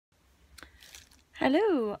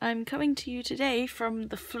Hello, I'm coming to you today from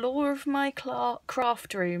the floor of my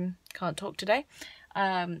craft room. Can't talk today.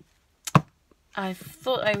 I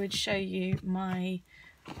thought I would show you my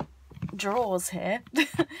drawers here.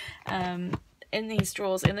 In these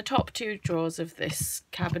drawers, in the top two drawers of this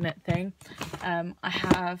cabinet thing, I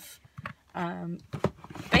have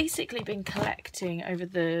basically been collecting over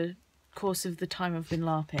the course of the time I've been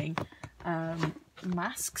LARPing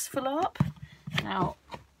masks for LARP. Now,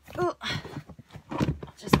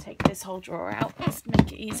 just take this whole drawer out, let's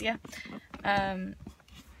make it easier. I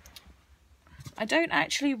don't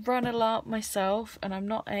actually run a LARP myself, and I'm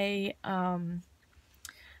not a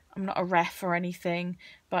ref or anything,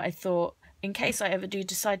 but I thought in case I ever do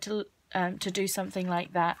decide to do something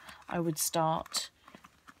like that, I would start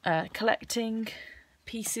collecting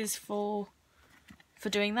pieces for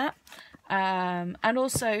doing that, and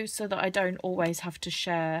also so that I don't always have to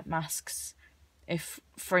share masks. If,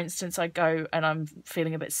 for instance, I go and I'm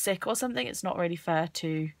feeling a bit sick or something, it's not really fair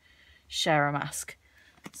to share a mask.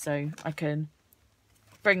 So I can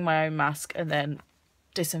bring my own mask and then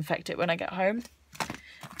disinfect it when I get home.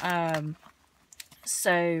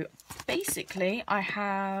 So basically I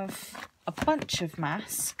have a bunch of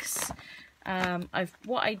masks.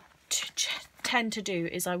 What I tend to do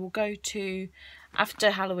is I will go to,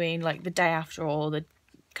 after Halloween, like the day after or the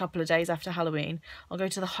couple of days after Halloween, I'll go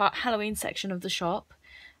to the Halloween section of the shop,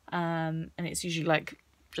 and it's usually like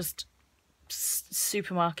just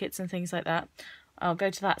supermarkets and things like that. I'll go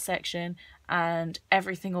to that section and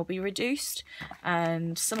everything will be reduced,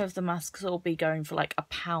 and some of the masks will be going for like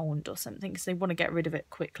 £1 or something because they want to get rid of it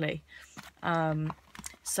quickly.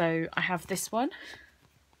 So I have this one,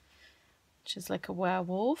 which is like a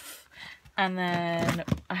werewolf, and then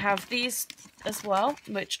I have these as well,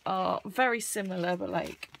 which are very similar, but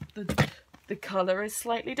like the colour is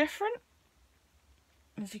slightly different,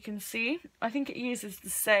 as you can see. I think it uses the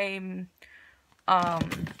same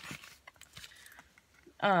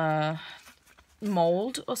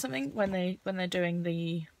mould or something when they're doing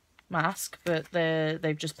the mask, but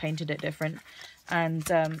they've just painted it different. And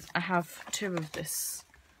I have two of this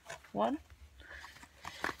one,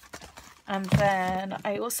 and then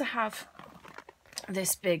I also have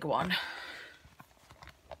this big one,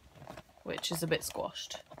 which is a bit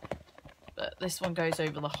squashed, but this one goes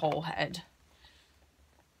over the whole head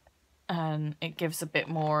and it gives a bit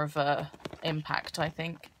more of a impact, I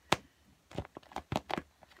think.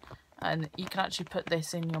 And you can actually put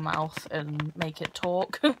this in your mouth and make it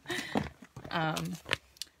talk. So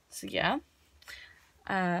yeah.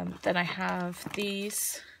 Then I have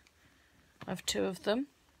these. I have two of them.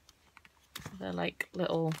 They're like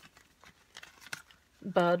little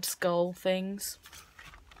bird skull things.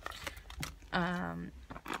 And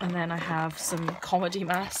then I have some comedy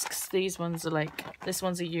masks. These ones are like, this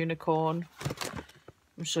one's a unicorn.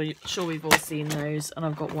 I'm sure we've all seen those. And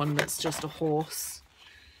I've got one that's just a horse.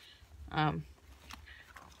 I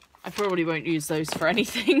probably won't use those for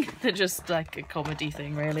anything. They're just like a comedy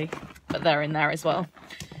thing, really. But they're in there as well.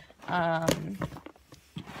 I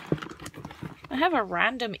have a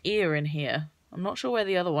random ear in here. I'm not sure where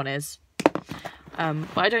the other one is.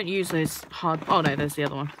 But I don't use those hard... Oh no, there's the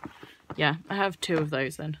other one. Yeah, I have two of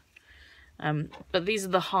those then. But these are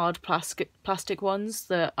the hard plastic ones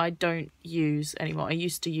that I don't use anymore. I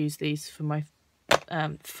used to use these for my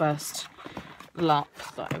first LARP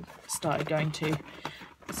that I started going to.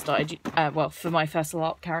 Well, for my first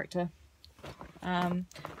LARP character. But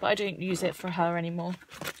I don't use it for her anymore.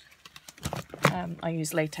 I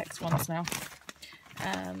use latex ones now.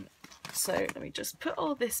 So let me just put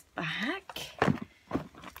all this back,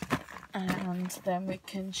 and then we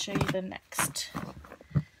can show you the next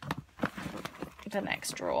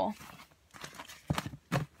drawer.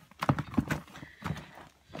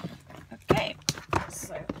 Okay,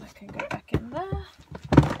 so I can go back in there.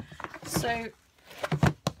 So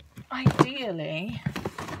ideally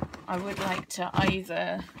I would like to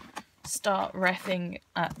either start reffing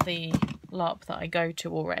at the LARP that I go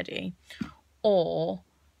to already, or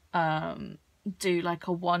do like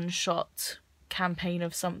a one-shot campaign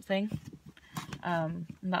of something. And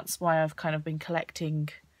that's why I've kind of been collecting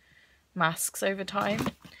masks over time.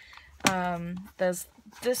 There's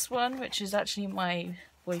this one, which is actually my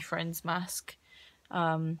boyfriend's mask.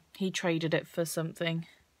 He traded it for something.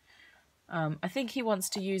 I think he wants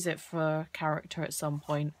to use it for a character at some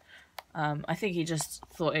point. I think he just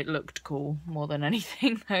thought it looked cool more than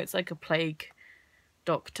anything. It's like a plague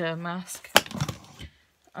doctor mask.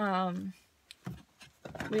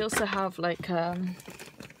 We also have like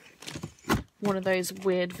one of those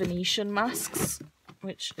weird Venetian masks,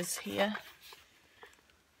 which is here.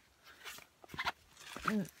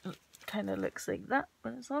 kind of looks like that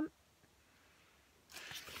when it's on.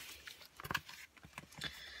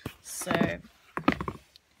 So,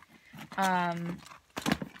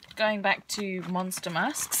 going back to monster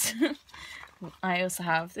masks, I also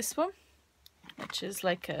have this one, which is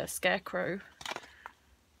like a scarecrow,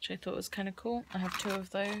 which I thought was kind of cool. I have 2 of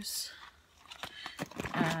those.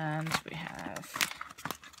 And we have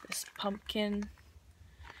this pumpkin.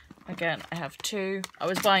 Again, I have 2. I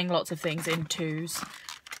was buying lots of things in 2s.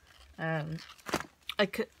 I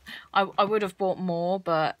would have bought more,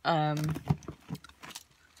 but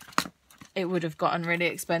it would have gotten really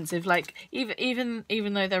expensive. Like even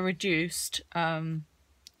though they're reduced,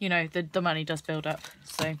 you know, the money does build up.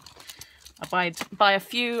 So I buy a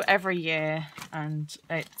few every year, and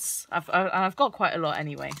I've got quite a lot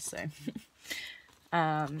anyway. So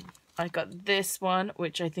I got this one,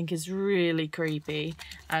 which I think is really creepy,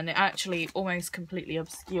 and it actually almost completely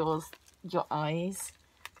obscures your eyes.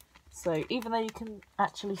 So even though you can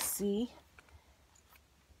actually see,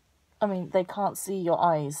 I mean, they can't see your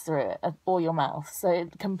eyes through it, or your mouth. So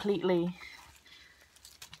it completely,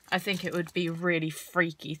 I think it would be a really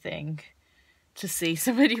freaky thing to see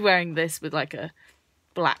somebody wearing this with like a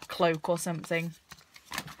black cloak or something.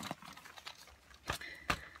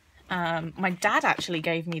 My dad actually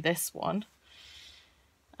gave me this one.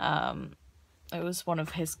 It was one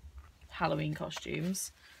of his Halloween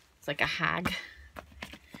costumes. It's like a hag.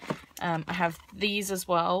 I have these as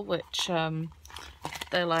well, which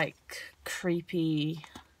they're like creepy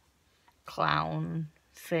clown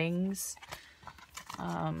things.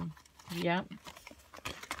 Yeah.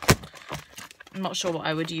 I'm not sure what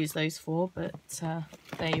I would use those for, but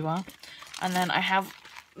there you are. And then I have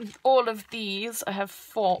all of these. I have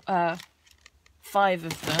 5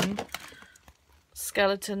 of them.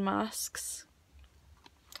 Skeleton masks.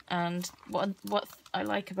 And what I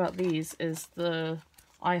like about these is the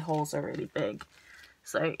eye holes are really big.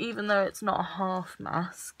 So even though it's not a half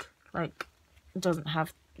mask, like it doesn't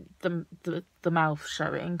have the mouth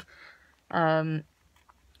showing,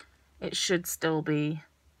 it should still be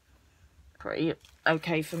pretty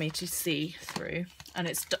okay for me to see through, and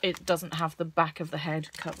it doesn't have the back of the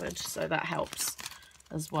head covered, so that helps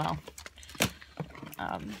as well.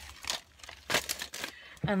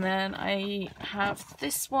 And then I have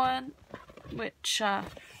this one, which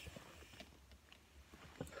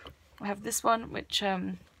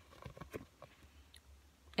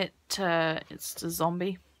it's a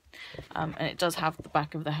zombie, and it does have the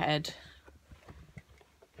back of the head,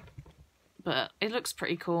 but it looks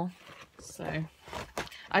pretty cool. So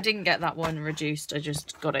I didn't get that one reduced, I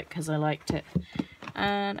just got it because I liked it.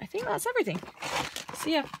 And I think that's everything.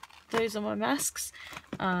 So yeah, those are my masks,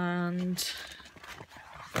 and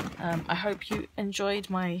I hope you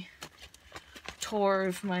enjoyed my tour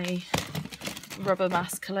of my rubber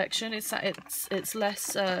mask collection. It's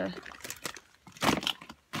less of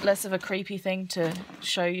a creepy thing to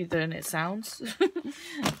show you than it sounds.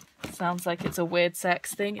 Sounds like it's a weird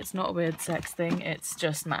sex thing. It's not a weird sex thing, it's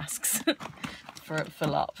just masks for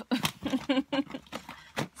LARP.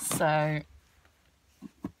 So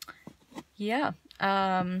yeah,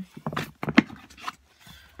 I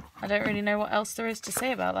don't really know what else there is to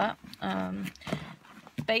say about that.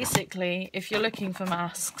 Basically, if you're looking for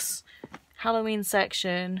masks, Halloween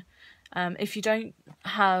section, if you don't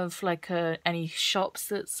have like any shops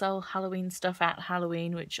that sell Halloween stuff at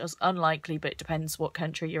Halloween, which is unlikely, but it depends what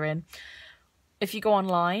country you're in. If you go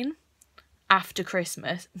online after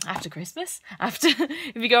Christmas,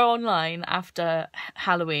 if you go online after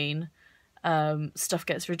Halloween, stuff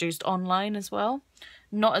gets reduced online as well.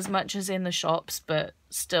 Not as much as in the shops, but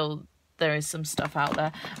still there is some stuff out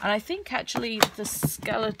there. And I think actually the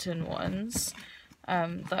skeleton ones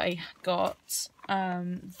that I got,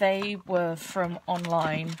 they were from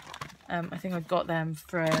online. I think I got them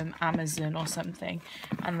from Amazon or something,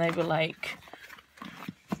 and they were like,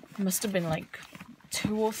 must have been like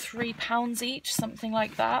 £2 or £3 each, something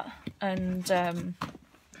like that. And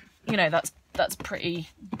you know, that's pretty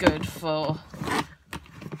good for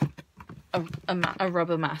a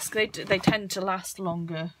rubber mask. They tend to last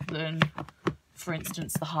longer than, for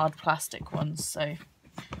instance, the hard plastic ones, so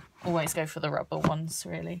always go for the rubber ones,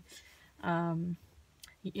 really.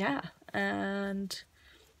 Yeah, and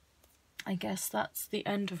I guess that's the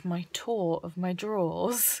end of my tour of my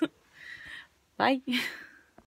drawers. Bye.